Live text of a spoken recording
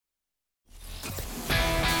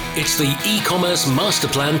It's the e-commerce master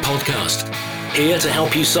plan podcast. Here to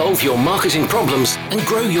help you solve your marketing problems and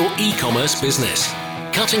grow your e-commerce business.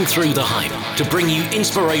 Cutting through the hype to bring you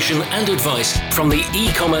inspiration and advice from the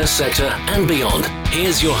e-commerce sector and beyond.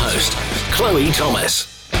 Here's your host, Chloe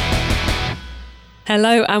Thomas.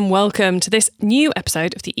 Hello and welcome to this new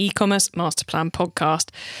episode of the e-commerce master plan podcast.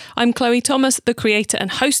 I'm Chloe Thomas, the creator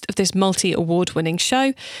and host of this multi-award winning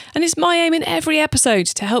show, and it's my aim in every episode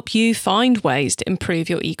to help you find ways to improve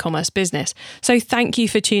your e-commerce business. So thank you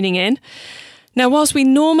for tuning in. Now, whilst we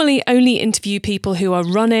normally only interview people who are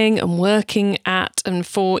running and working at and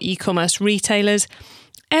for e-commerce retailers,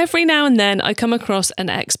 every now and then I come across an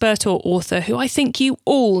expert or author who I think you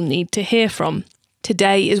all need to hear from.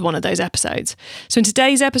 Today is one of those episodes. So in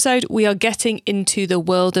today's episode, we are getting into the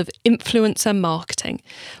world of influencer marketing,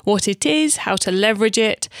 what it is, how to leverage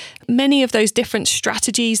it, many of those different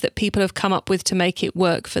strategies that people have come up with to make it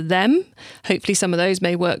work for them. Hopefully some of those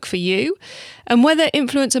may work for you. And whether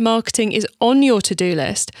influencer marketing is on your to-do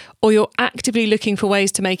list, or you're actively looking for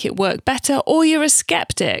ways to make it work better, or you're a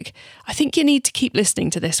skeptic, I think you need to keep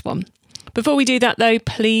listening to this one. Before we do that though,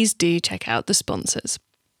 please do check out the sponsors.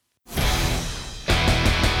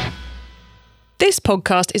 This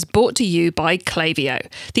podcast is brought to you by Klaviyo,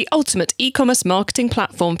 the ultimate e-commerce marketing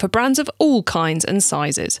platform for brands of all kinds and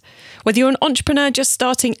sizes. Whether you're an entrepreneur just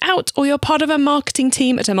starting out or you're part of a marketing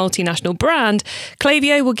team at a multinational brand,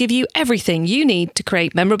 Klaviyo will give you everything you need to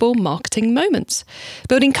create memorable marketing moments,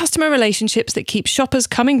 building customer relationships that keep shoppers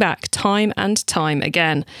coming back time and time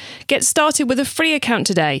again. Get started with a free account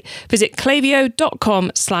today. Visit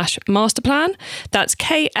klaviyo.com/masterplan. That's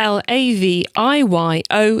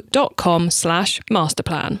KLAVIYO.com/masterplan.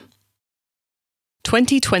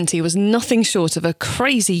 2020 was nothing short of a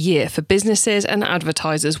crazy year for businesses and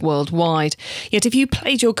advertisers worldwide. Yet if you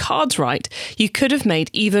played your cards right, you could have made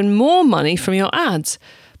even more money from your ads.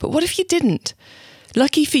 But what if you didn't?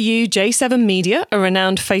 Lucky for you, J7 Media, a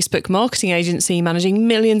renowned Facebook marketing agency managing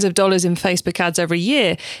millions of dollars in Facebook ads every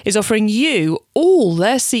year, is offering you all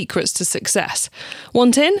their secrets to success.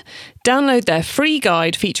 Want in? Download their free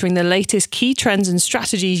guide featuring the latest key trends and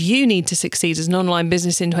strategies you need to succeed as an online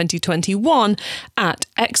business in 2021 at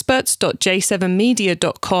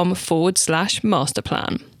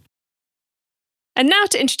experts.j7media.com/masterplan. And now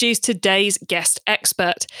to introduce today's guest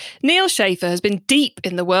expert. Neal Schaffer has been deep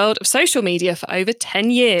in the world of social media for over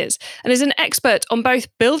 10 years and is an expert on both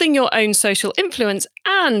building your own social influence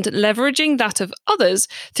and leveraging that of others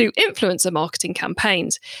through influencer marketing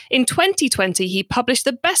campaigns. In 2020, he published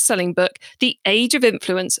the best-selling book, The Age of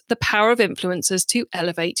Influence, The Power of Influencers to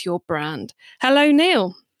Elevate Your Brand. Hello,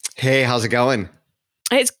 Neal. Hey, how's it going?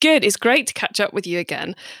 It's good. It's great to catch up with you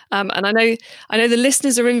again. And I know the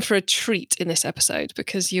listeners are in for a treat in this episode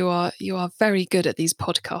because you are very good at these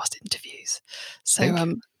podcast interviews. So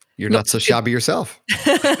you're not so shabby yourself.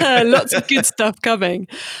 Lots of good stuff coming.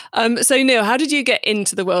 So Neal, how did you get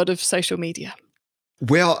into the world of social media?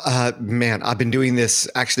 Well, I've been doing this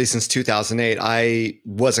actually since 2008. I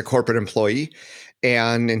was a corporate employee.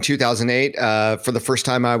 And in 2008, for the first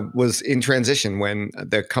time, I was in transition when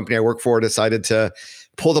the company I work for decided to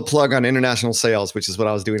pull the plug on international sales, which is what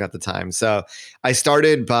I was doing at the time. So I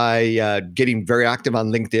started by getting very active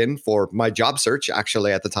on LinkedIn for my job search,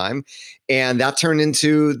 actually, at the time. And that turned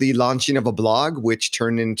into the launching of a blog, which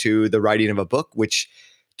turned into the writing of a book, which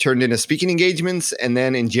turned into speaking engagements. And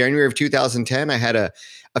then in January of 2010, I had a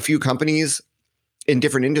few companies in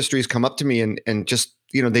different industries come up to me and just,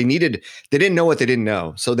 they didn't know what they didn't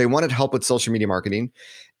know. So they wanted help with social media marketing.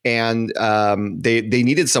 And they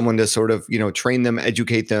needed someone to sort of, train them,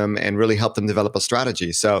 educate them, and really help them develop a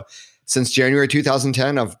strategy. So since January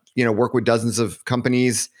 2010, I've, worked with dozens of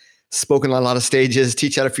companies, spoken on a lot of stages,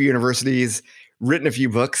 teach at a few universities, written a few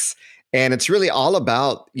books. And it's really all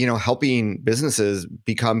about, helping businesses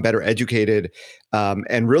become better educated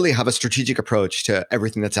and really have a strategic approach to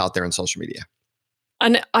everything that's out there in social media.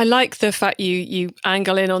 And I like the fact you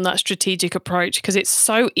angle in on that strategic approach because it's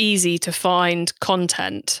so easy to find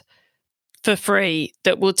content for free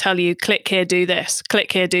that will tell you, click here, do this,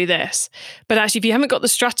 click here, do this. But actually, if you haven't got the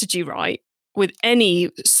strategy right with any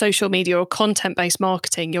social media or content-based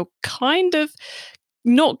marketing, you're kind of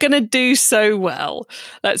not going to do so well.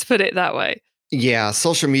 Let's put it that way. Yeah,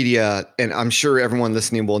 social media, and I'm sure everyone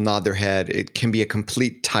listening will nod their head, it can be a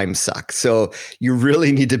complete time suck. So you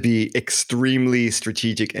really need to be extremely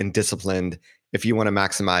strategic and disciplined if you want to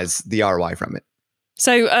maximize the ROI from it.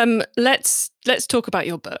 So let's talk about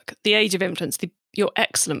your book, The Age of Influence, your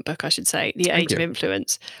excellent book, I should say, The Age of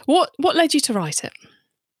Influence. What led you to write it?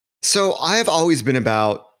 So I've always been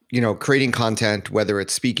about creating content, whether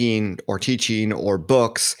it's speaking or teaching or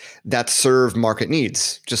books that serve market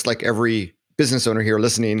needs, just like every business owner here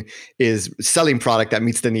listening is selling product that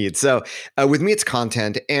meets the needs. So with me, it's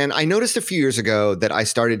content. And I noticed a few years ago that I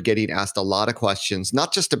started getting asked a lot of questions,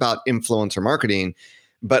 not just about influencer marketing,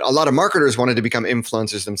 but a lot of marketers wanted to become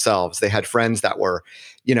influencers themselves. They had friends that were,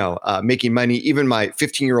 making money. Even my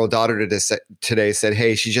 15-year-old daughter today said,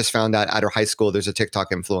 hey, she just found out at her high school there's a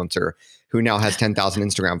TikTok influencer who now has 10,000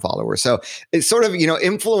 Instagram followers. So it's sort of,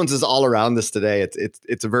 influence is all around this today.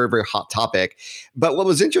 It's a very, very hot topic. But what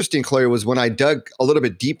was interesting, Chloe, was when I dug a little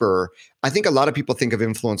bit deeper, I think a lot of people think of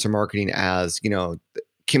influencer marketing as,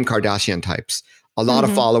 Kim Kardashian types, a lot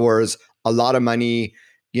of followers, a lot of money,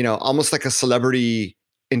 almost like a celebrity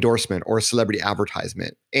endorsement or a celebrity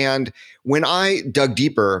advertisement. And when I dug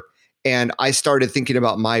deeper and I started thinking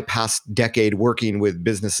about my past decade working with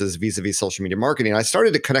businesses vis-a-vis social media marketing, I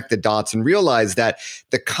started to connect the dots and realize that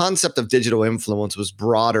the concept of digital influence was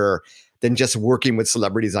broader than just working with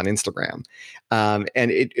celebrities on Instagram. And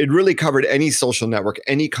it really covered any social network,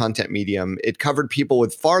 any content medium. It covered people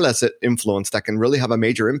with far less influence that can really have a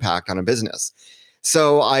major impact on a business.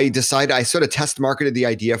 So I decided, I sort of test marketed the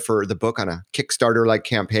idea for the book on a Kickstarter-like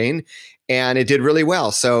campaign, and it did really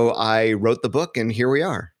well. So I wrote the book, and here we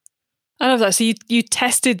are. I love that. So you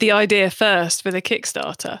tested the idea first with a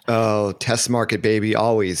Kickstarter. Oh, test market, baby,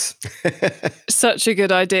 always. Such a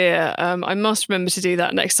good idea. I must remember to do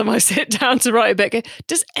that next time I sit down to write a book.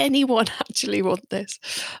 Does anyone actually want this?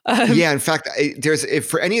 Yeah, in fact, if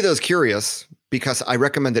for any of those curious, because I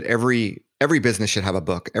recommend that every business should have a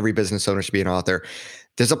book. Every business owner should be an author.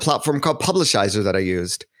 There's a platform called Publishizer that I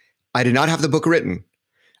used. I did not have the book written.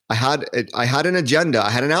 I had an agenda.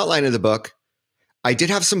 I had an outline of the book. I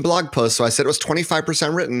did have some blog posts, so I said it was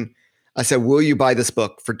 25% written. I said, will you buy this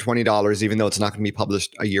book for $20, even though it's not going to be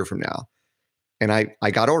published a year from now? And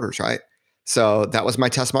I got orders, right? So that was my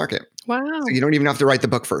test market. Wow. So you don't even have to write the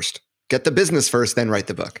book first. Get the business first, then write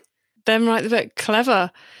the book. Then write the book.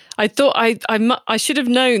 Clever. I thought I should have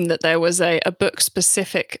known that there was a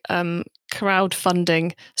book-specific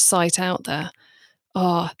crowdfunding site out there.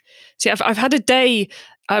 Oh, see, I've had a day.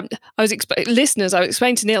 Listeners, I was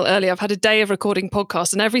explaining to Neal earlier, I've had a day of recording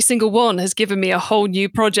podcasts, and every single one has given me a whole new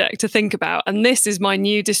project to think about. And this is my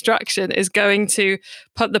new distraction, is going to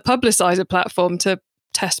put the Publishizer platform to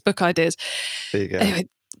test book ideas. There you go. Anyway,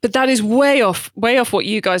 but that is way off what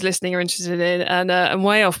you guys listening are interested in, and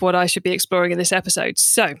way off what I should be exploring in this episode.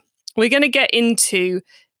 So we're going to get into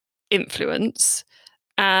influence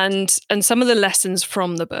and some of the lessons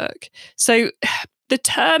from the book. So the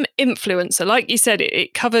term influencer, like you said,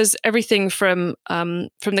 it covers everything from the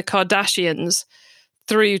Kardashians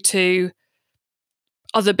through to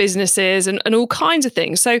other businesses and all kinds of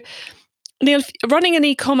things. So, Neal, running an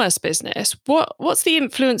e-commerce business, what's the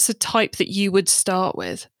influencer type that you would start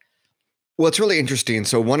with? Well, it's really interesting.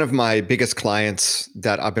 So one of my biggest clients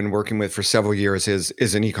that I've been working with for several years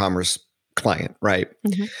is an e-commerce client, right?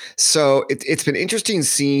 Mm-hmm. So it's been interesting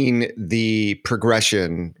seeing the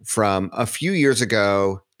progression from a few years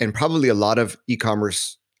ago, and probably a lot of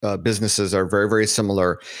e-commerce businesses are very, very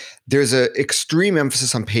similar. There's an extreme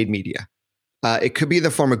emphasis on paid media. It could be in the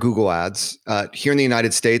form of Google ads. Here in the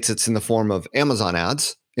United States, it's in the form of Amazon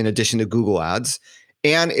ads, in addition to Google ads.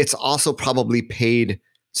 And it's also probably paid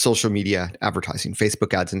social media advertising,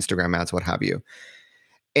 Facebook ads, Instagram ads, what have you.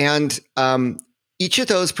 And each of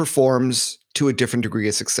those performs to a different degree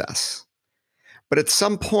of success. But at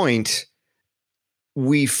some point,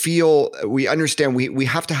 we understand we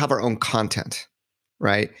have to have our own content,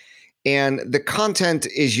 right? And the content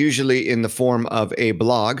is usually in the form of a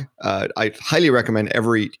blog. I highly recommend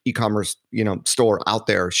every e-commerce store out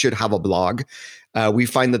there should have a blog. We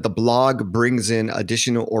find that the blog brings in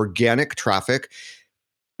additional organic traffic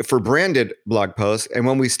for branded blog posts. And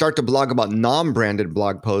when we start to blog about non-branded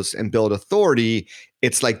blog posts and build authority,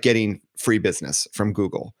 it's like getting free business from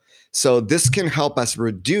Google. So this can help us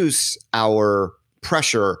reduce our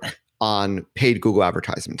pressure on paid Google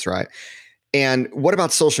advertisements, right? And what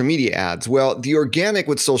about social media ads? Well, the organic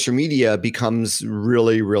with social media becomes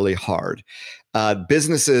really, really hard.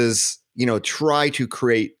 Businesses, try to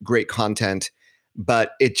create great content,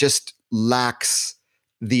 but it just lacks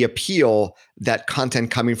the appeal that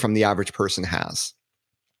content coming from the average person has.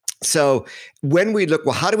 So when we look,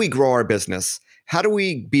 well, how do we grow our business? How do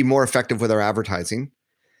we be more effective with our advertising?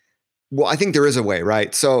 Well, I think there is a way,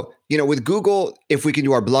 right? So, with Google, if we can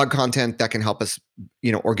do our blog content, that can help us,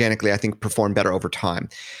 organically, I think, perform better over time.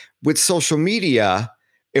 With social media,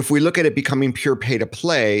 if we look at it becoming pure pay to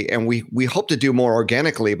play, and we hope to do more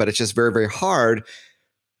organically, but it's just very, very hard.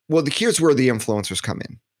 Well, here's where the influencers come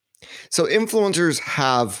in. So influencers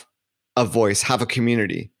have a voice, have a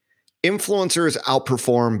community. Influencers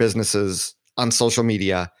outperform businesses on social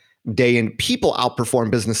media day in. People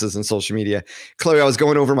outperform businesses in social media. Chloe, I was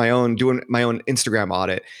going over doing my own Instagram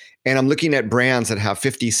audit, and I'm looking at brands that have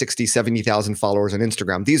 50, 60, 70,000 followers on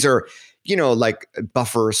Instagram. These are, like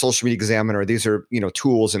Buffer, Social Media Examiner. These are,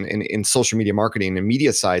 tools in social media marketing and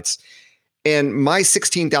media sites. And my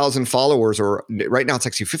 16,000 followers, or right now it's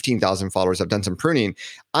actually 15,000 followers, I've done some pruning.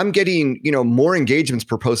 I'm getting, more engagements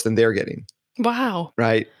per post than they're getting. Wow.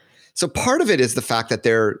 Right. So part of it is the fact that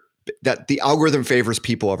the algorithm favors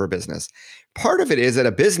people over business. Part of it is that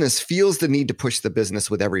a business feels the need to push the business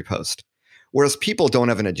with every post, whereas people don't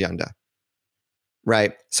have an agenda.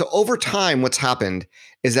 Right. So over time, what's happened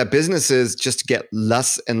is that businesses just get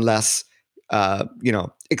less and less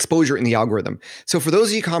exposure in the algorithm. So for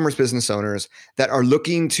those e-commerce business owners that are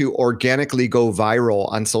looking to organically go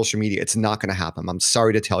viral on social media, it's not going to happen. I'm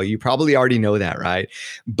sorry to tell you. You probably already know that, right?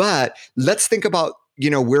 But let's think about,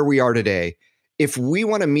 where we are today. If we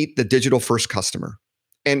want to meet the digital first customer,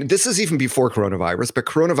 and this is even before coronavirus, but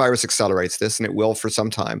coronavirus accelerates this, and it will for some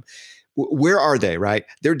time. Where are they, right?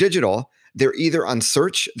 They're digital. They're either on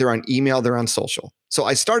search, they're on email, they're on social. So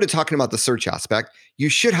I started talking about the search aspect. You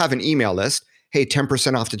should have an email list. Hey,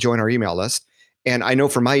 10% off to join our email list. And I know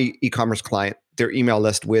for my e-commerce client, their email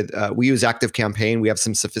list we use ActiveCampaign. We have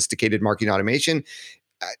some sophisticated marketing automation,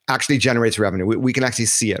 actually generates revenue. We can actually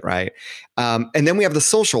see it, right? And then we have the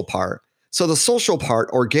social part. So the social part,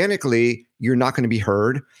 organically, you're not going to be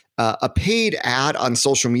heard. A paid ad on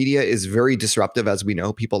social media is very disruptive, as we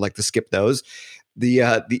know. People like to skip those.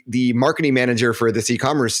 The marketing manager for this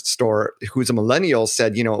e-commerce store, who's a millennial,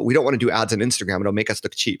 said, we don't want to do ads on Instagram. It'll make us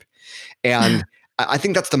look cheap. And I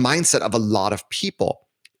think that's the mindset of a lot of people.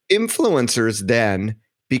 Influencers then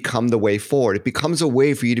become the way forward. It becomes a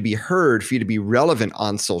way for you to be heard, for you to be relevant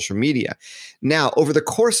on social media. Now, over the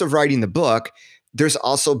course of writing the book, there's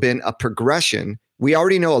also been a progression. We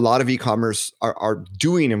already know a lot of e-commerce are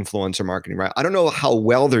doing influencer marketing, right? I don't know how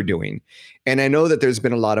well they're doing. And I know that there's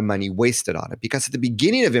been a lot of money wasted on it, because at the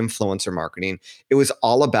beginning of influencer marketing, it was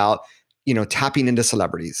all about, tapping into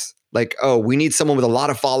celebrities. Like, oh, we need someone with a lot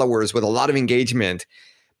of followers, with a lot of engagement.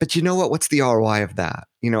 But you know what? What's the ROI of that?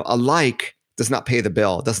 A like does not pay the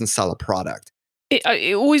bill. It doesn't sell a product.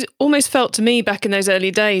 It always almost felt to me back in those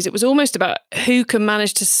early days, it was almost about who can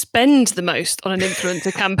manage to spend the most on an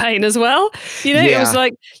influencer campaign as well. It was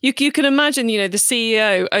like, you can imagine, the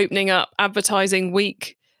CEO opening up advertising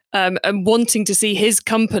week and wanting to see his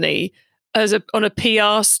company on a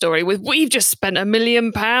PR story with, we've just spent £1 million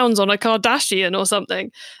on a Kardashian or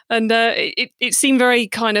something. And it seemed very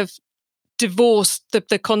kind of divorced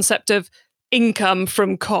the concept of income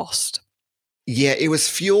from cost. Yeah, it was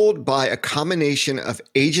fueled by a combination of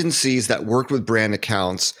agencies that worked with brand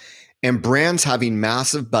accounts and brands having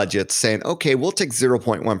massive budgets saying, okay, we'll take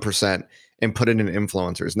 0.1% and put it in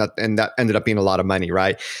influencers. And that ended up being a lot of money,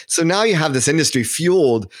 right? So now you have this industry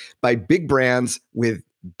fueled by big brands with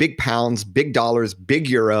big pounds, big dollars, big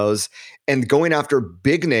euros, and going after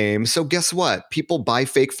big names. So guess what? People buy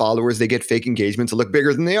fake followers. They get fake engagement to look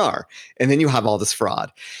bigger than they are. And then you have all this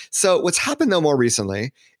fraud. So what's happened though more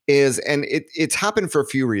recently is, and it's happened for a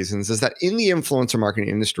few reasons, is that in the influencer marketing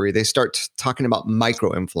industry, they start talking about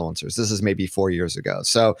micro influencers. This is maybe 4 years ago.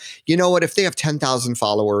 So you know what? If they have 10,000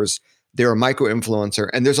 followers, they're a micro influencer,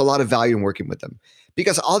 and there's a lot of value in working with them,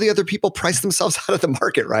 because all the other people price themselves out of the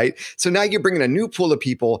market, right? So now you're bringing a new pool of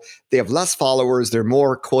people. They have less followers. They're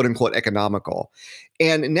more quote unquote economical.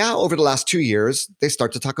 And now over the last 2 years, they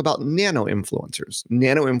start to talk about nano influencers.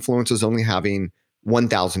 Nano influencers only having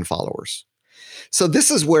 1,000 followers. So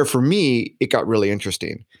this is where, for me, it got really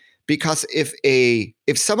interesting, because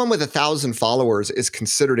if someone with 1,000 followers is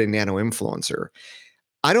considered a nano influencer,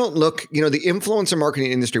 I don't look, the influencer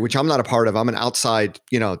marketing industry, which I'm not a part of. I'm an outside,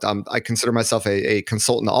 I consider myself a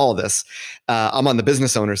consultant to all of this. I'm on the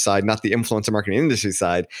business owner side, not the influencer marketing industry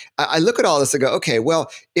side. I look at all this and go, okay,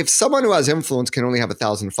 well, if someone who has influence can only have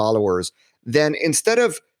 1,000 followers, then instead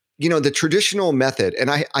of the traditional method,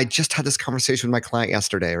 and I just had this conversation with my client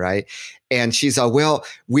yesterday, right? And she's, well,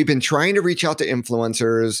 we've been trying to reach out to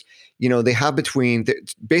influencers. They have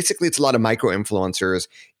basically it's a lot of micro influencers.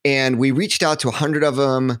 And we reached out to 100 of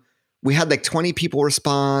them. We had like 20 people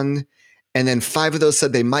respond. And then 5 of those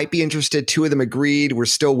said they might be interested. 2 of them agreed. We're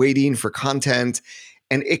still waiting for content.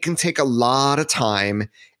 And it can take a lot of time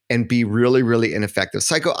and be really, really ineffective.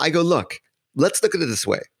 So I go, look, let's look at it this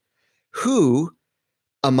way. Who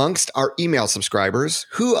amongst our email subscribers,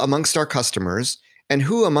 who amongst our customers, and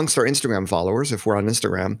who amongst our Instagram followers, if we're on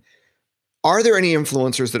Instagram, are there any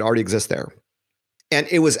influencers that already exist there? And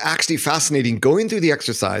it was actually fascinating going through the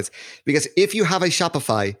exercise because if you have a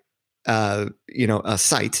Shopify, a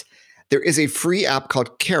site, there is a free app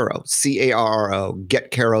called Caro, Carro,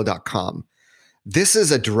 getcaro.com. This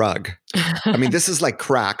is a drug. I mean, this is like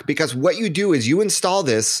crack because what you do is you install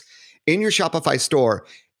this in your Shopify store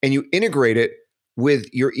and you integrate it with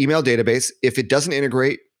your email database. If it doesn't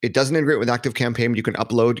integrate with ActiveCampaign. You can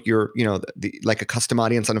upload your, like a custom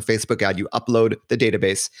audience on a Facebook ad. You upload the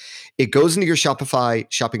database. It goes into your Shopify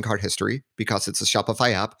shopping cart history because it's a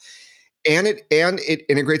Shopify app, and it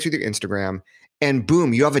integrates with your Instagram. And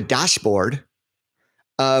boom, you have a dashboard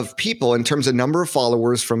of people in terms of number of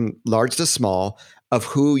followers from large to small of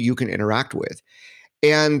who you can interact with.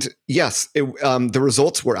 And yes, the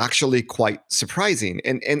results were actually quite surprising.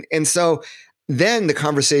 And so then the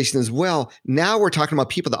conversation is, well, now we're talking about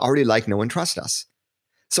people that already like, know, and trust us.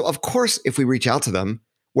 So of course, if we reach out to them,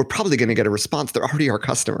 we're probably going to get a response. They're already our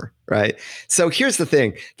customer, right? So here's the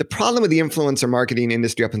thing. The problem with the influencer marketing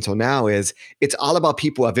industry up until now is it's all about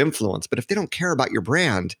people who have influence. But if they don't care about your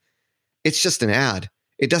brand, it's just an ad.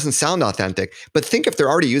 It doesn't sound authentic. But think if they're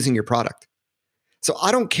already using your product. So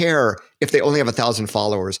I don't care if they only have 1,000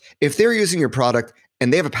 followers. If they're using your product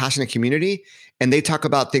and they have a passionate community and they talk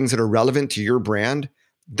about things that are relevant to your brand,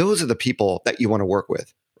 those are the people that you want to work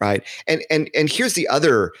with, right? And here's the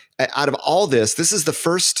other, out of all this is the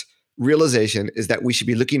first realization, is that we should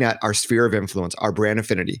be looking at our sphere of influence, our brand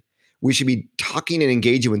affinity. We should be talking and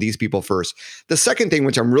engaging with these people first. The second thing,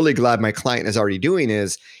 which I'm really glad my client is already doing,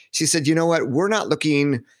 is she said, you know what, we're not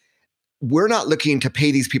looking to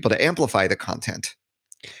pay these people to amplify the content.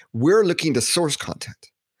 We're looking to source content.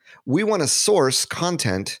 We want to source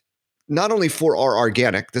content not only for our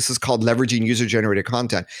organic, this is called leveraging user-generated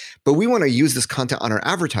content, but we want to use this content on our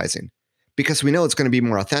advertising because we know it's going to be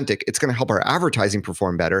more authentic. It's going to help our advertising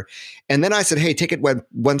perform better. And then I said, hey, take it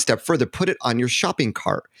one step further, put it on your shopping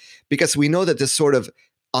cart, because we know that this sort of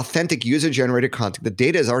authentic user-generated content, the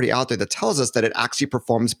data is already out there that tells us that it actually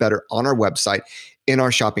performs better on our website, in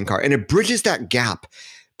our shopping cart. And it bridges that gap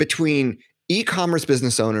between e-commerce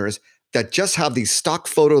business owners that just have these stock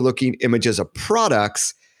photo looking images of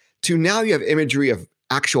products to now you have imagery of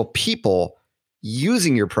actual people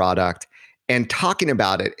using your product and talking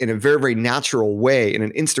about it in a very, very natural way in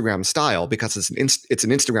an Instagram style, because it's an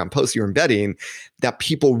Instagram post you're embedding that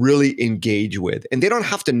people really engage with. And they don't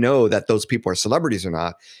have to know that those people are celebrities or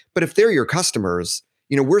not. But if they're your customers,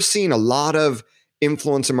 we're seeing a lot of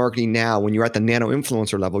influencer marketing now. When you're at the nano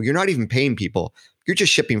influencer level, you're not even paying people. You're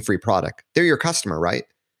just shipping free product. They're your customer, right?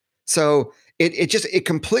 So it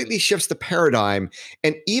completely shifts the paradigm.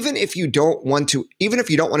 And even if you don't want to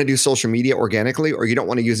do social media organically, or you don't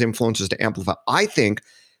want to use influencers to amplify, I think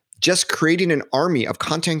just creating an army of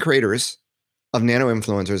content creators, of nano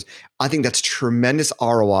influencers, I think that's tremendous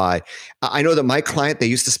ROI. I know that my client, they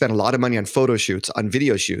used to spend a lot of money on photo shoots, on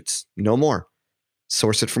video shoots. No more.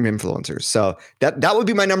 Source it from influencers. So that would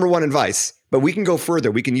be my number one advice. But we can go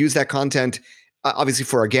further. We can use that content, obviously,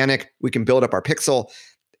 for organic. We can build up our pixel,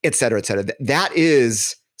 et cetera, et cetera. That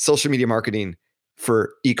is social media marketing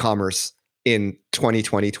for e-commerce in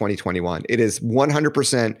 2020, 2021. It is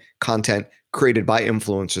 100% content created by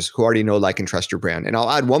influencers who already know, like, and trust your brand. And I'll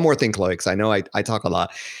add one more thing, Chloe, because I know I talk a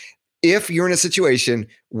lot. If you're in a situation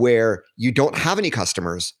where you don't have any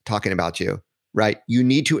customers talking about you, right, you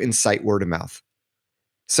need to incite word of mouth.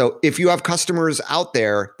 So if you have customers out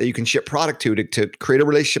there that you can ship product to create a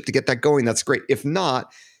relationship to get that going, that's great. If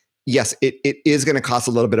not, yes, it is going to cost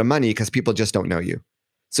a little bit of money because people just don't know you.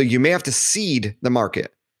 So you may have to seed the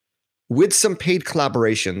market with some paid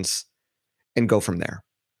collaborations and go from there.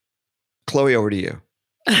 Chloe, over to you.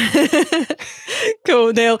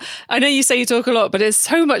 Cool, Neal. I know you say you talk a lot, but there's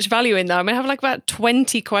so much value in that. I mean, I have like about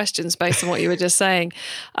 20 questions based on what you were just saying.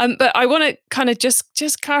 But I want to kind of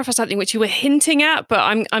just clarify something which you were hinting at, but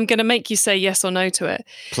I'm going to make you say yes or no to it.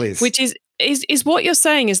 Please. Which is what you're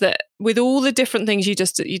saying is that with all the different things you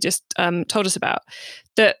just told us about,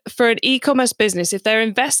 that for an e-commerce business, if they're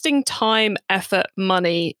investing time, effort,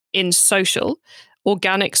 money in social,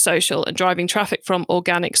 organic social, and driving traffic from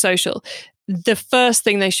organic social, the first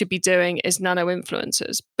thing they should be doing is nano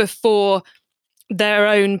influencers before their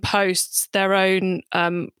own posts, their own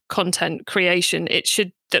content creation.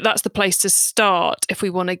 That's the place to start if we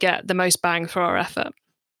want to get the most bang for our effort.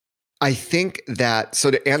 I think that,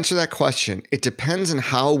 so to answer that question, it depends on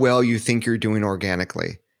how well you think you're doing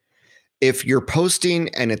organically. If you're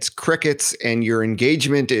posting and it's crickets and your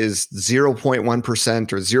engagement is 0.1%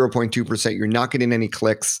 or 0.2%, you're not getting any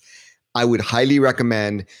clicks, I would highly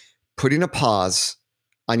recommend putting a pause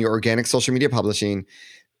on your organic social media publishing.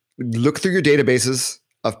 Look through your databases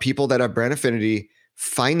of people that have brand affinity,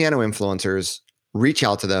 find nano influencers, reach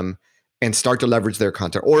out to them and start to leverage their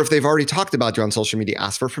content. Or if they've already talked about you on social media,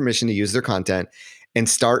 ask for permission to use their content and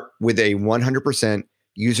start with a 100%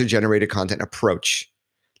 user-generated content approach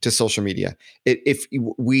to social media. If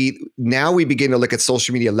we begin to look at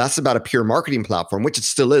social media less about a pure marketing platform, which it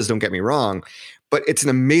still is, don't get me wrong, but it's an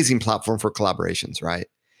amazing platform for collaborations, right?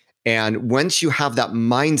 And once you have that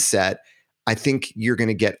mindset, I think you're going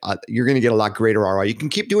to get a lot greater ROI. You can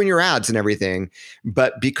keep doing your ads and everything,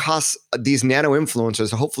 but because these nano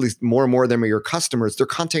influencers, hopefully more and more of them are your customers, they're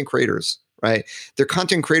content creators, right? They're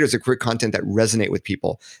content creators that create content that resonate with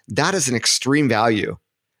people. That is an extreme value.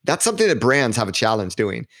 That's something that brands have a challenge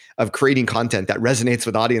doing, of creating content that resonates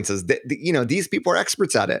with audiences. These people are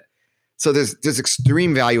experts at it. So there's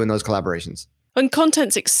extreme value in those collaborations. And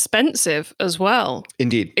content's expensive as well.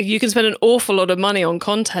 Indeed. You can spend an awful lot of money on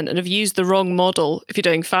content and have used the wrong model if you're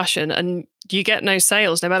doing fashion, and you get no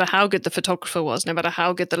sales, no matter how good the photographer was, no matter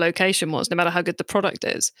how good the location was, no matter how good the product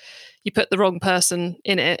is. You put the wrong person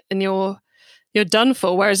in it and you're done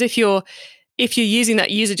for. Whereas if you're using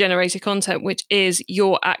that user-generated content, which is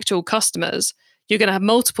your actual customers, you're going to have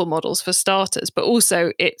multiple models for starters, but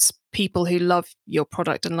also it's people who love your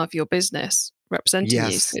product and love your business representing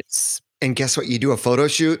yes. you. And guess what? You do a photo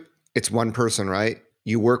shoot, it's one person, right?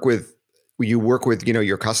 You work with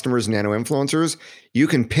your customers, nano influencers. You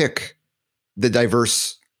can pick the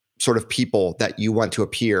diverse sort of people that you want to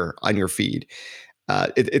appear on your feed.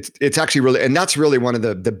 It's actually really, and that's really one of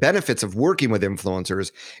the benefits of working with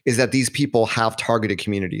influencers, is that these people have targeted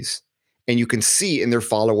communities, and you can see in their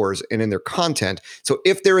followers and in their content. So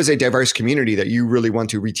if there is a diverse community that you really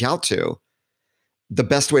want to reach out to, the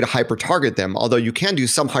best way to hyper target them, although you can do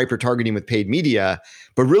some hyper targeting with paid media,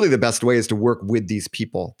 but really the best way is to work with these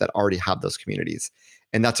people that already have those communities.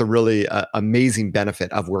 And that's a really amazing benefit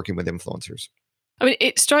of working with influencers. I mean,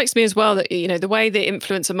 it strikes me as well that, the way the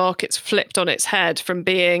influencer market's flipped on its head from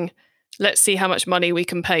being, let's see how much money we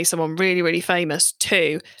can pay someone really, really famous,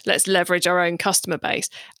 to let's leverage our own customer base,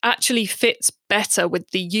 actually fits better with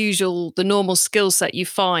the normal skill set you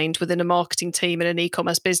find within a marketing team in an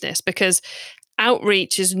e-commerce business, because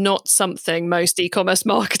outreach is not something most e-commerce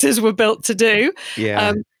marketers were built to do.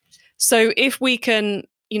 Yeah. So if we can,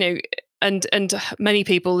 and many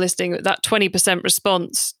people listening, that 20%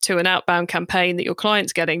 response to an outbound campaign that your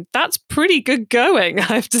client's getting, that's pretty good going, I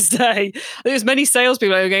have to say. There's many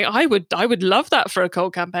salespeople who are going, I would love that for a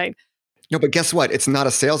cold campaign. No, but guess what? It's not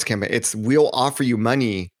a sales campaign. It's, we'll offer you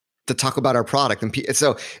money to talk about our product. And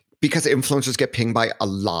so because influencers get pinged by a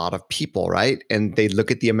lot of people, right? And they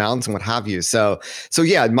look at the amounts and what have you. So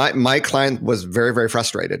yeah, my client was very, very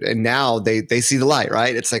frustrated. And now they see the light,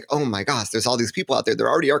 right? It's like, oh my gosh, there's all these people out there. They're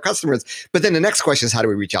already our customers. But then the next question is, how do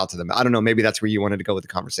we reach out to them? I don't know. Maybe that's where you wanted to go with the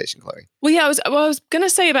conversation, Chloe. Well, yeah, I was going to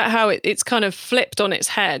say about how it's kind of flipped on its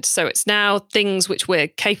head. So it's now things which we're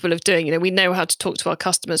capable of doing. We know how to talk to our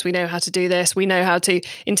customers. We know how to do this. We know how to,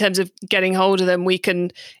 in terms of getting hold of them, we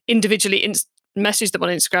can individually message them on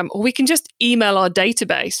Instagram, or we can just email our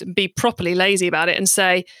database and be properly lazy about it and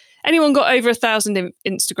say, anyone got over 1,000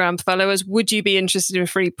 Instagram followers, would you be interested in a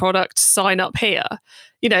free product? Sign up here.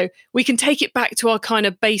 We can take it back to our kind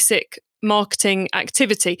of basic marketing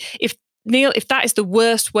activity. Neal, if that is the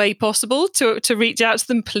worst way possible to reach out to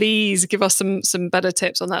them, please give us some better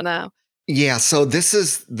tips on that now. Yeah, so this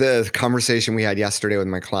is the conversation we had yesterday with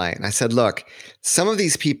my client. I said, look, some of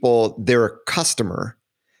these people, they're a customer,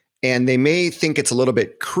 and they may think it's a little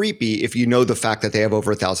bit creepy if you know the fact that they have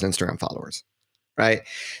over 1,000 Instagram followers, right?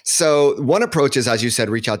 So one approach is, as you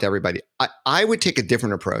said, reach out to everybody. I would take a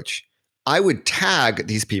different approach. I would tag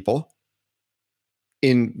these people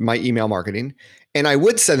in my email marketing, and I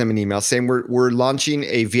would send them an email saying we're launching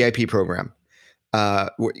a VIP program.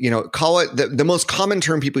 Call it the most common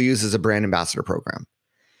term people use is a brand ambassador program.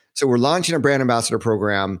 So we're launching a brand ambassador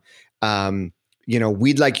program.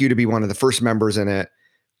 We'd like you to be one of the first members in it.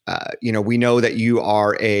 We know that you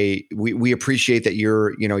are we appreciate that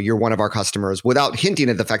you're one of our customers, without hinting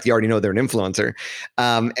at the fact that you already know they're an influencer.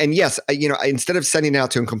 And yes, instead of sending it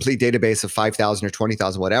out to a complete database of 5,000 or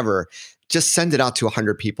 20,000, whatever, just send it out to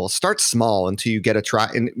 100 people. Start small until you get a try,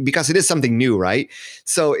 and because it is something new, right?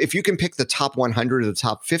 So if you can pick the top 100 or the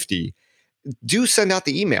top 50, do send out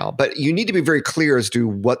the email, but you need to be very clear as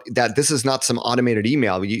to that this is not some automated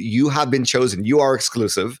email. You have been chosen. You are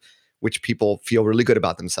exclusive, which people feel really good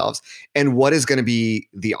about themselves, and what is going to be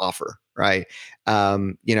the offer, right?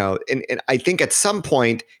 And I think at some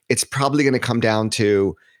point it's probably going to come down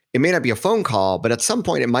to, it may not be a phone call, but at some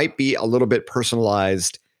point it might be a little bit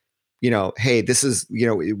personalized. Hey, this is,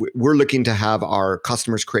 we're looking to have our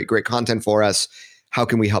customers create great content for us. How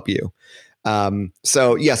can we help you?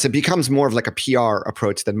 So yes, it becomes more of like a PR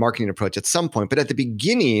approach than marketing approach at some point. But at the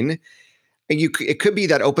beginning, it could be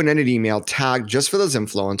that open-ended email tagged just for those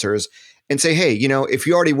influencers and say, hey, if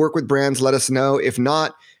you already work with brands, let us know. If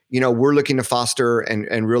not, we're looking to foster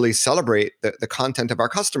and really celebrate the content of our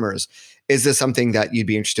customers. Is this something that you'd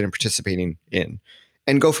be interested in participating in?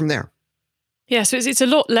 And go from there. Yeah, so it's a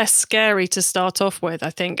lot less scary to start off with, I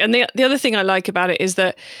think. And the other thing I like about it is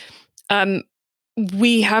that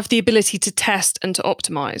we have the ability to test and to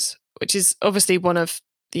optimize, which is obviously one of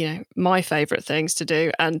my favorite things to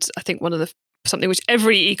do, and I think something which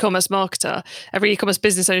every e-commerce marketer, every e-commerce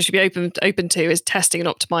business owner should be open to is testing and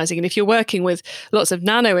optimizing. And if you're working with lots of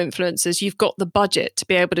nano influencers, you've got the budget to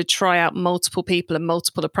be able to try out multiple people and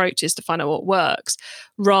multiple approaches to find out what works,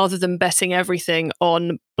 rather than betting everything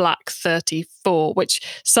on black 34, which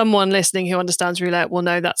someone listening who understands roulette will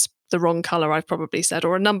know that's the wrong color I've probably said,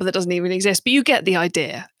 or a number that doesn't even exist. But you get the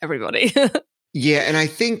idea, everybody. Yeah. And I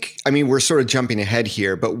think, we're sort of jumping ahead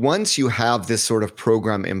here, but once you have this sort of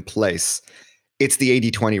program in place, it's the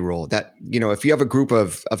 80-20 rule that, if you have a group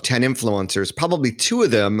of 10 influencers, probably 2 of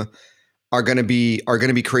them are going to be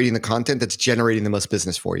creating the content that's generating the most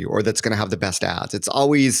business for you, or that's going to have the best ads. It's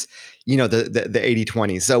always, the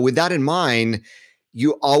 80-20. So with that in mind,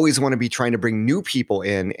 you always want to be trying to bring new people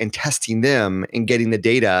in and testing them and getting the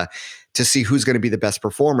data to see who's going to be the best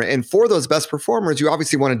performer. And for those best performers, you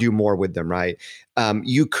obviously want to do more with them, right?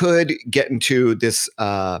 You could get into this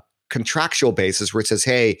contractual basis where it says,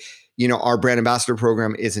 hey, our brand ambassador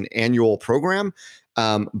program is an annual program.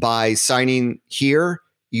 By signing here,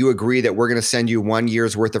 you agree that we're going to send you 1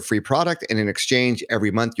 year's worth of free product. And in exchange,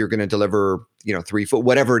 every month, you're going to deliver, 3 foot,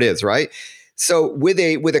 whatever it is, right? So with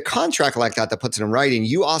a contract like that puts it in writing,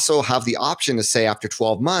 you also have the option to say after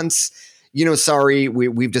 12 months, sorry,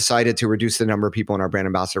 we've decided to reduce the number of people in our brand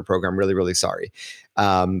ambassador program. Really, really sorry.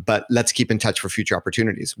 But let's keep in touch for future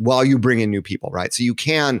opportunities while you bring in new people, right? So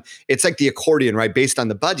it's like the accordion, right? Based on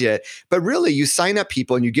the budget, but really you sign up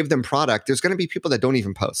people and you give them product. There's going to be people that don't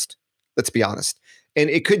even post. Let's be honest. And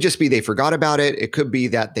it could just be they forgot about it. It could be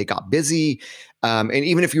that they got busy. And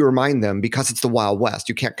even if you remind them, because it's the Wild West,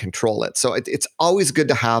 you can't control it. So it's always good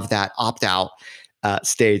to have that opt-out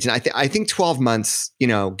stage. And I think 12 months,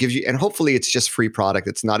 gives you, and hopefully it's just free product.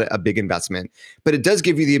 It's not a big investment, but it does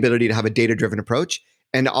give you the ability to have a data-driven approach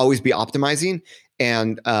and to always be optimizing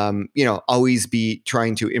and, always be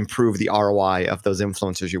trying to improve the ROI of those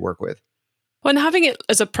influencers you work with. Well, and having it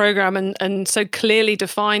as a program and so clearly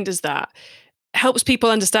defined as that helps people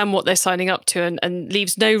understand what they're signing up to and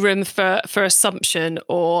leaves no room for assumption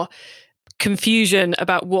or confusion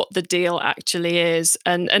about what the deal actually is.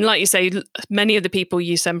 And like you say, many of the people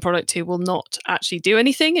you send product to will not actually do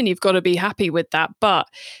anything, and you've got to be happy with that. But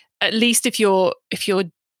at least if you're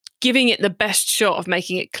giving it the best shot of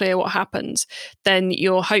making it clear what happens, then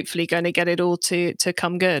you're hopefully going to get it all to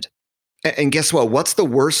come good. And guess what? What's the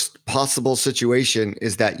worst possible situation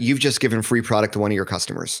is that you've just given free product to one of your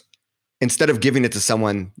customers. Instead of giving it to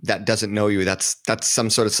someone that doesn't know you, that's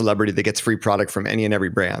some sort of celebrity that gets free product from any and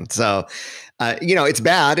every brand. So, it's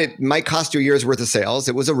bad. It might cost you a year's worth of sales.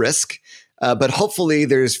 It was a risk, but hopefully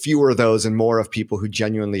there's fewer of those and more of people who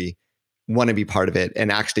genuinely want to be part of it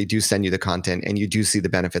and actually do send you the content and you do see the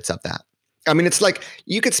benefits of that. It's like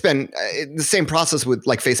you could spend the same process with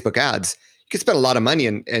like Facebook ads. You could spend a lot of money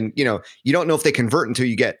and you don't know if they convert until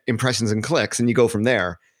you get impressions and clicks and you go from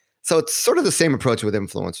there. So it's sort of the same approach with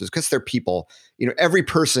influencers because they're people. Every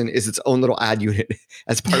person is its own little ad unit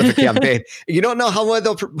as part of a campaign. You don't know how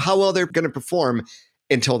well they're going to perform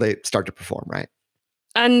until they start to perform, right?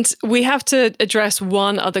 And we have to address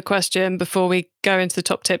one other question before we go into the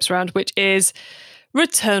top tips round, which is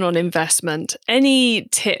return on investment. Any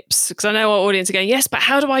tips? Because I know our audience are going, yes, but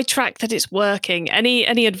how do I track that it's working?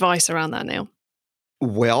 Any advice around that, Neal?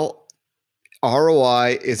 Well,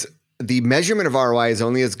 the measurement of ROI is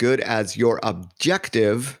only as good as your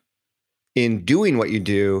objective in doing what you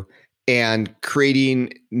do and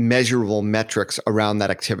creating measurable metrics around that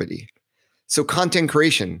activity. So content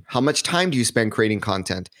creation, how much time do you spend creating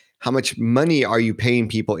content? How much money are you paying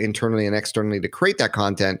people internally and externally to create that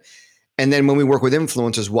content? And then when we work with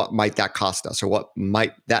influencers, what might that cost us or what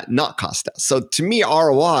might that not cost us? So to me,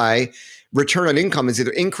 ROI, return on income, is either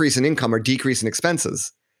increase in income or decrease in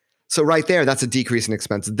expenses. So right there, that's a decrease in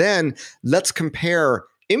expense. Then let's compare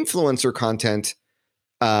influencer content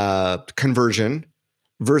conversion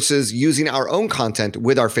versus using our own content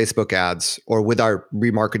with our Facebook ads or with our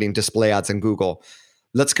remarketing display ads in Google.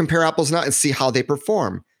 Let's compare apples and oranges and see how they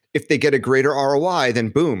perform. if they get a greater ROI, then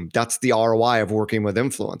boom, that's the ROI of working with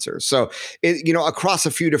influencers. So, across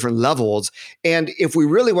a few different levels. And if we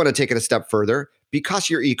really want to take it a step further, because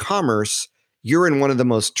you're e-commerce, you're in one of the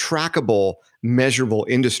most trackable, measurable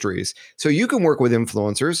industries. So you can work with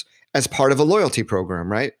influencers as part of a loyalty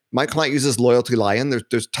program, right? My client uses Loyalty Lion.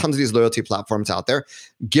 There's tons of these loyalty platforms out there.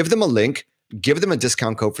 Give them a link, give them a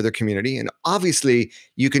discount code for their community. And obviously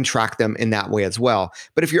you can track them in that way as well.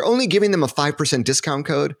 But if you're only giving them a 5% discount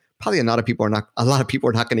code, probably a lot of people are not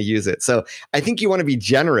going to use it. So I think you want to be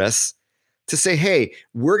generous to say, hey,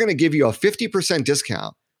 we're going to give you a 50%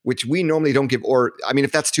 discount, which we normally don't give, or I mean,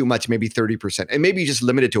 if that's too much, maybe 30%, and maybe you just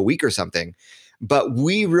limit it to a week or something. But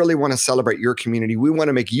we really want to celebrate your community. We want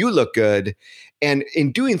to make you look good. And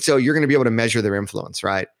in doing so, you're going to be able to measure their influence,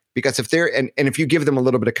 right? Because if they're, and if you give them a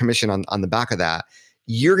little bit of commission on the back of that,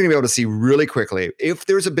 you're going to be able to see really quickly if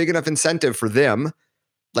there's a big enough incentive for them,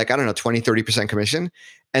 like, I don't know, 20, 30% commission,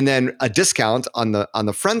 and then a discount on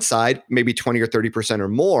the front side, maybe 20 or 30% or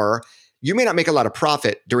more. You may not make a lot of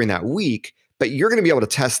profit during that week, but you're going to be able to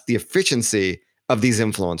test the efficiency of these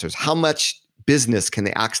influencers. How much business can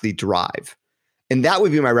they actually drive? And that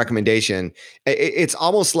would be my recommendation. It's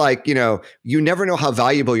almost like, you never know how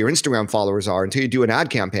valuable your Instagram followers are until you do an ad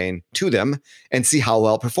campaign to them and see how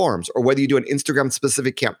well it performs, or whether you do an Instagram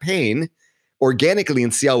specific campaign organically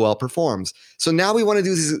and see how well it performs. So now we want to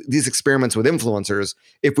do these experiments with influencers.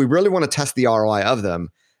 If we really want to test the ROI of them,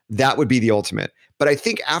 that would be the ultimate. But I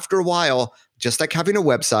think after a while, just like having a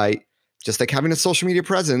website, just like having a social media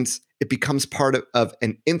presence, it becomes part of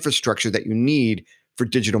an infrastructure that you need for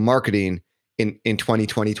digital marketing in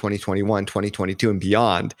 2020, 2021, 2022, and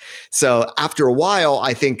beyond. So after a while,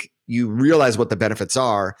 I think you realize what the benefits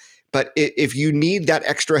are. But if you need that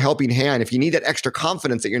extra helping hand, if you need that extra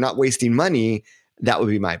confidence that you're not wasting money, that would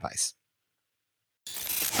be my advice.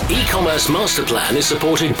 E-commerce Master Plan is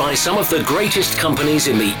supported by some of the greatest companies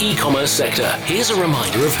in the e-commerce sector. Here's a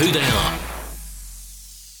reminder of who they are.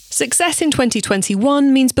 Success in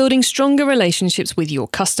 2021 means building stronger relationships with your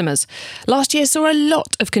customers. Last year saw a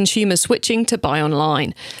lot of consumers switching to buy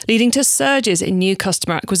online, leading to surges in new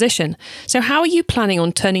customer acquisition. So how are you planning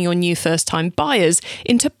on turning your new first-time buyers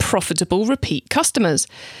into profitable repeat customers?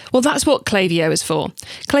 Well, that's what Klaviyo is for.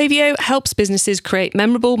 Klaviyo helps businesses create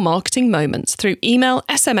memorable marketing moments through email,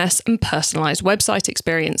 SMS, and personalized website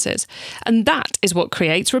experiences. And that is what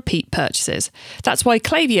creates repeat purchases. That's why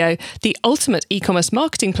Klaviyo, the ultimate e-commerce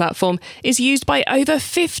marketing platform, is used by over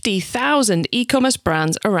 50,000 e-commerce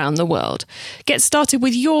brands around the world. Get started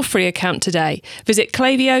with your free account today. Visit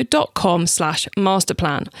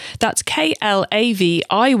klaviyo.com/masterplan. That's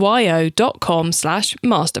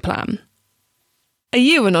klaviyo.com/masterplan. Are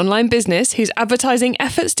you an online business whose advertising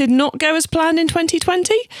efforts did not go as planned in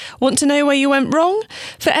 2020? Want to know where you went wrong?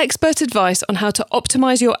 For expert advice on how to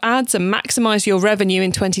optimize your ads and maximize your revenue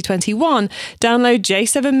in 2021, download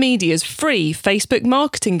J7 Media's free Facebook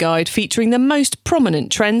marketing guide featuring the most prominent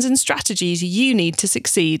trends and strategies you need to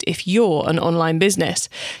succeed if you're an online business.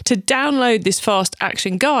 To download this fast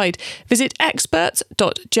action guide, visit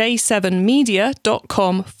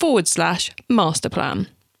experts.j7media.com/masterplan.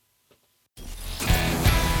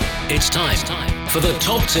 It's time for the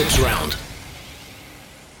top tips round.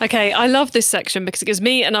 Okay, I love this section because it gives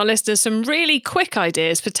me and our listeners some really quick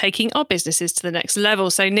ideas for taking our businesses to the next level.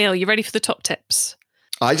 So Neal, you ready for the top tips?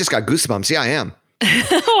 I just got goosebumps. Yeah, I am.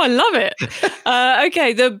 Oh, I love it.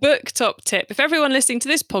 Okay, the book top tip. If everyone listening to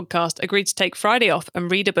this podcast agreed to take Friday off and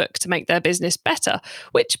read a book to make their business better,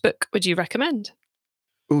 which book would you recommend?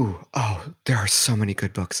 There are so many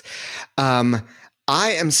good books.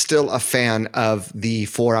 I am still a fan of the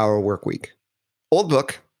 4-Hour Workweek. Old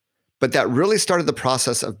book, but that really started the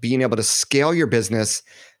process of being able to scale your business,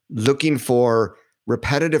 looking for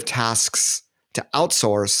repetitive tasks to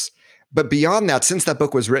outsource. But beyond that, since that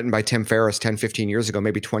book was written by Tim Ferriss 10, 15 years ago,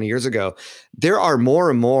 maybe 20 years ago, there are more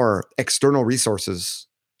and more external resources.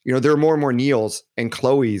 There are more and more Neals and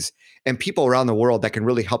Chloes and people around the world that can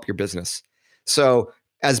really help your business. So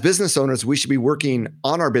as business owners, we should be working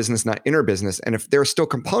on our business, not in our business. And if there are still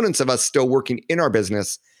components of us still working in our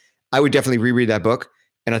business, I would definitely reread that book.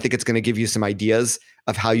 And I think it's going to give you some ideas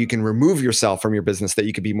of how you can remove yourself from your business, that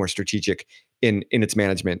you could be more strategic in its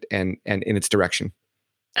management and in its direction.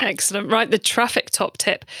 Excellent. Right, the traffic top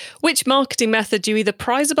tip. Which marketing method do you either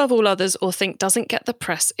prize above all others or think doesn't get the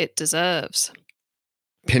press it deserves?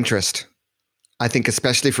 Pinterest. I think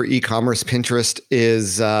especially for e-commerce, Pinterest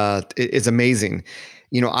is amazing.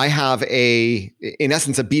 I have in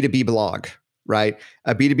essence, a B2B blog, right?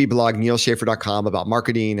 A B2B blog, nealschaffer.com, about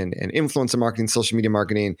marketing and influencer marketing, social media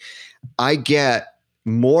marketing. I get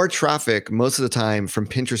more traffic most of the time from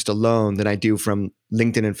Pinterest alone than I do from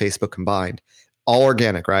LinkedIn and Facebook combined. All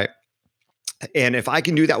organic, right? And if I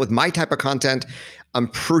can do that with my type of content, I'm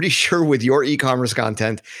pretty sure with your e-commerce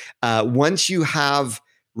content, once you have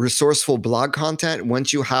resourceful blog content,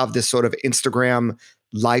 once you have this sort of Instagram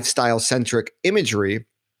lifestyle centric imagery,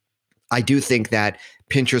 I do think that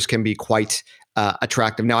Pinterest can be quite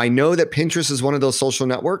attractive. Now, I know that Pinterest is one of those social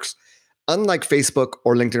networks, unlike Facebook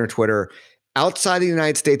or LinkedIn or Twitter. Outside the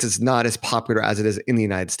United States, it's not as popular as it is in the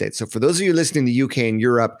United States. So for those of you listening in the UK and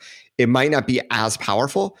Europe, it might not be as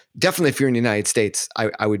powerful. Definitely if you're in the United States,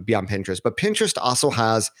 I would be on Pinterest. But Pinterest also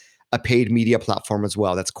has a paid media platform as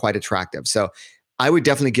well that's quite attractive. So I would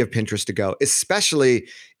definitely give Pinterest a go, especially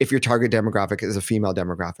if your target demographic is a female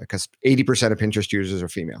demographic, because 80% of Pinterest users are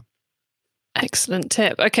female. Excellent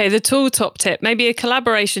tip. Okay, the tool top tip, maybe a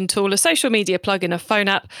collaboration tool, a social media plugin, a phone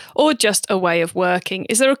app, or just a way of working.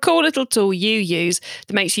 Is there a cool little tool you use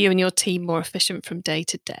that makes you and your team more efficient from day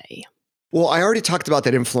to day? Well, I already talked about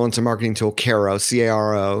that influencer marketing tool, Caro,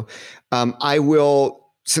 C-A-R-O. I will,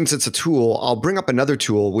 since it's a tool, I'll bring up another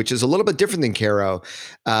tool, which is a little bit different than Caro.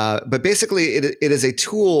 But basically, it is a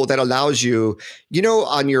tool that allows you,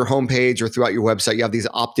 on your homepage or throughout your website, you have these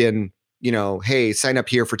opt-in, hey, sign up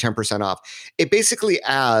here for 10% off. It basically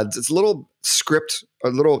adds, it's a little script,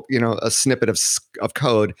 a snippet of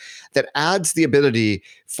code that adds the ability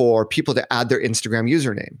for people to add their Instagram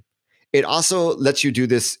username. It also lets you do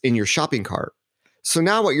this in your shopping cart. So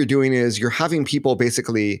now what you're doing is you're having people,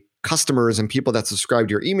 basically customers and people that subscribe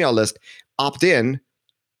to your email list, opt in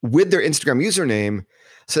with their Instagram username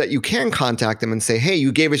so that you can contact them and say, hey,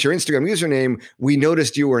 you gave us your Instagram username. We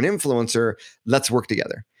noticed you were an influencer. Let's work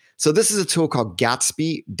together. So this is a tool called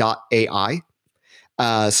Gatsby.ai.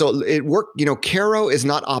 So it worked, Caro is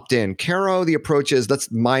not opt-in. Caro, the approach is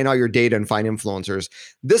let's mine all your data and find influencers.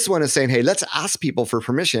 This one is saying, hey, let's ask people for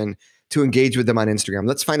permission to engage with them on Instagram.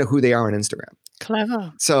 Let's find out who they are on Instagram.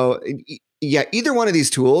 Clever. So yeah, either one of these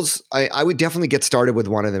tools, I would definitely get started with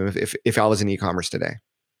one of them if I was in e-commerce today.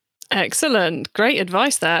 Excellent. Great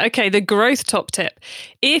advice there. Okay, the growth top tip.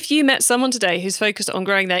 If you met someone today who's focused on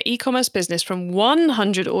growing their e-commerce business from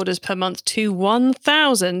 100 orders per month to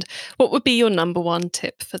 1,000, what would be your number one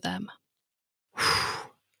tip for them?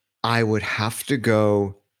 I would have to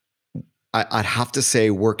go, I'd have to say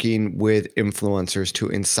working with influencers to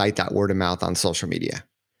incite that word of mouth on social media.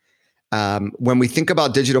 When we think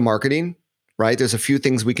about digital marketing, right, there's a few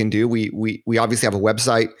things we can do. We obviously have a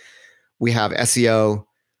website, we have SEO,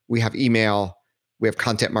 we have email, we have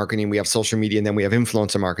content marketing, we have social media, and then we have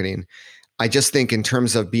influencer marketing. I just think in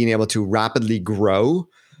terms of being able to rapidly grow,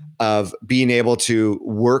 of being able to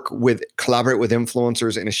collaborate with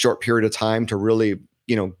influencers in a short period of time to really,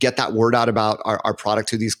 get that word out about our product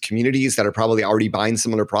to these communities that are probably already buying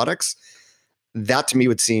similar products, that to me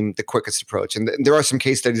would seem the quickest approach. And there are some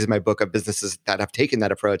case studies in my book of businesses that have taken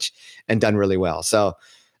that approach and done really well. So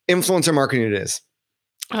influencer marketing it is.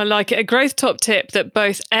 I like it. A growth top tip that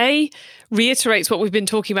both A, reiterates what we've been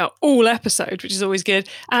talking about all episode, which is always good,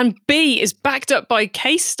 and B, is backed up by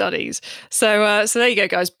case studies. So there you go,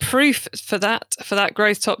 guys. Proof for that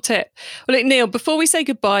growth top tip. Well, look, Neal, before we say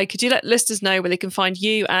goodbye, could you let listeners know where they can find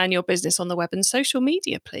you and your business on the web and social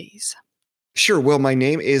media, please? Sure. Well, my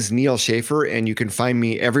name is Neal Schaffer, and you can find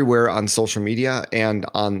me everywhere on social media and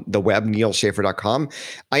on the web, nealschaffer.com.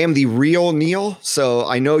 I am the real Neal. So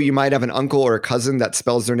I know you might have an uncle or a cousin that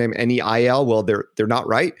spells their name Neil. Well, they're not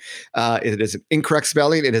right. It is an incorrect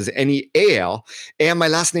spelling. It is Neal. And my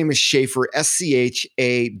last name is Schaffer,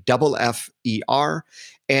 Schaffer.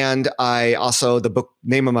 And I also,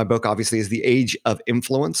 name of my book, obviously, is The Age of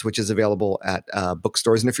Influence, which is available at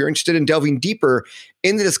bookstores. And if you're interested in delving deeper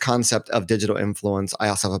into this concept of digital influence, I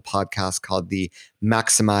also have a podcast called the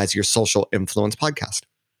Maximize Your Social Influence podcast.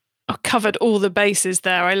 I've covered all the bases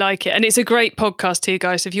there. I like it. And it's a great podcast too,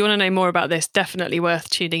 guys. If you want to know more about this, definitely worth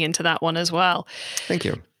tuning into that one as well. Thank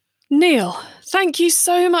you. Neal, thank you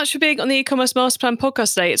so much for being on the E-commerce Master Plan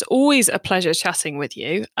podcast today. It's always a pleasure chatting with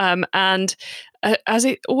you. And as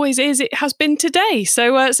it always is, it has been today.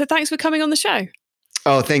 So thanks for coming on the show.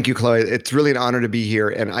 Oh, thank you, Chloe. It's really an honor to be here.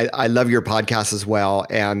 And I love your podcast as well.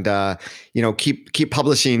 And, keep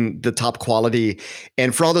publishing the top quality.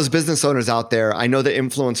 And for all those business owners out there, I know that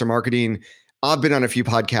influencer marketing, I've been on a few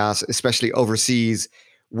podcasts, especially overseas,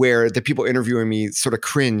 where the people interviewing me sort of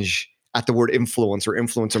cringe at the word influence or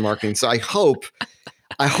influencer marketing. So I hope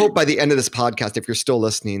by the end of this podcast, if you're still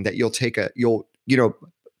listening, that you'll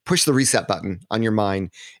push the reset button on your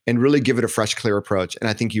mind and really give it a fresh, clear approach. And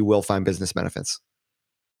I think you will find business benefits.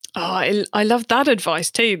 Oh, I love that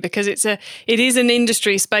advice too, because it is an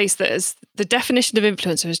industry space that the definition of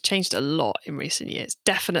influencer has changed a lot in recent years.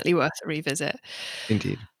 Definitely worth a revisit.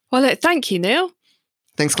 Indeed. Well, thank you, Neal.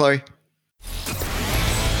 Thanks, Chloe.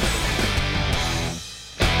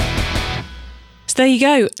 So there you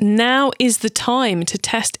go. Now is the time to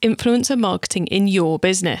test influencer marketing in your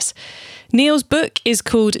business. Neal's book is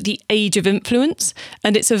called The Age of Influence,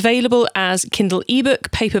 and it's available as Kindle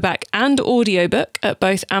ebook, paperback, and audiobook at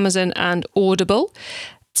both Amazon and Audible.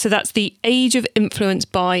 So that's The Age of Influence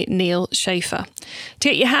by Neal Schaffer. To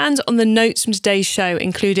get your hands on the notes from today's show,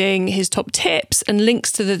 including his top tips and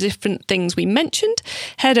links to the different things we mentioned,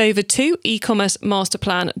 head over to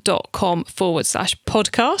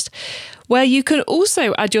ecommercemasterplan.com/podcast, where you can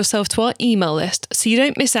also add yourself to our email list so you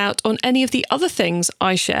don't miss out on any of the other things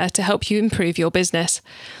I share to help you improve your business.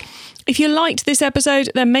 If you liked this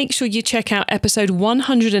episode, then make sure you check out episode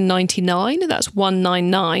 199, that's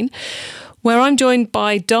 199, where I'm joined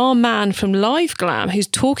by Dar Man from Live Glam, who's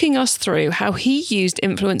talking us through how he used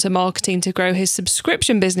influencer marketing to grow his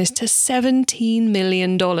subscription business to $17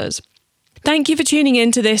 million. Thank you for tuning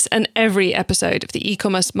in to this and every episode of the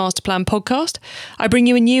E-commerce Master Plan podcast. I bring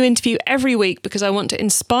you a new interview every week because I want to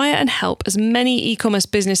inspire and help as many e-commerce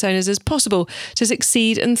business owners as possible to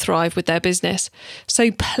succeed and thrive with their business. So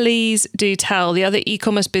please do tell the other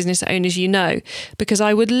e-commerce business owners you know, because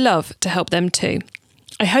I would love to help them too.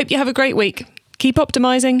 I hope you have a great week. Keep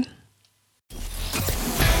optimizing.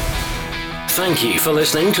 Thank you for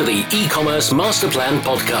listening to the E-commerce Master Plan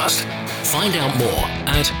podcast. Find out more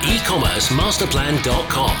at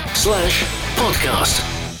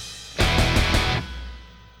ecommercemasterplan.com/podcast.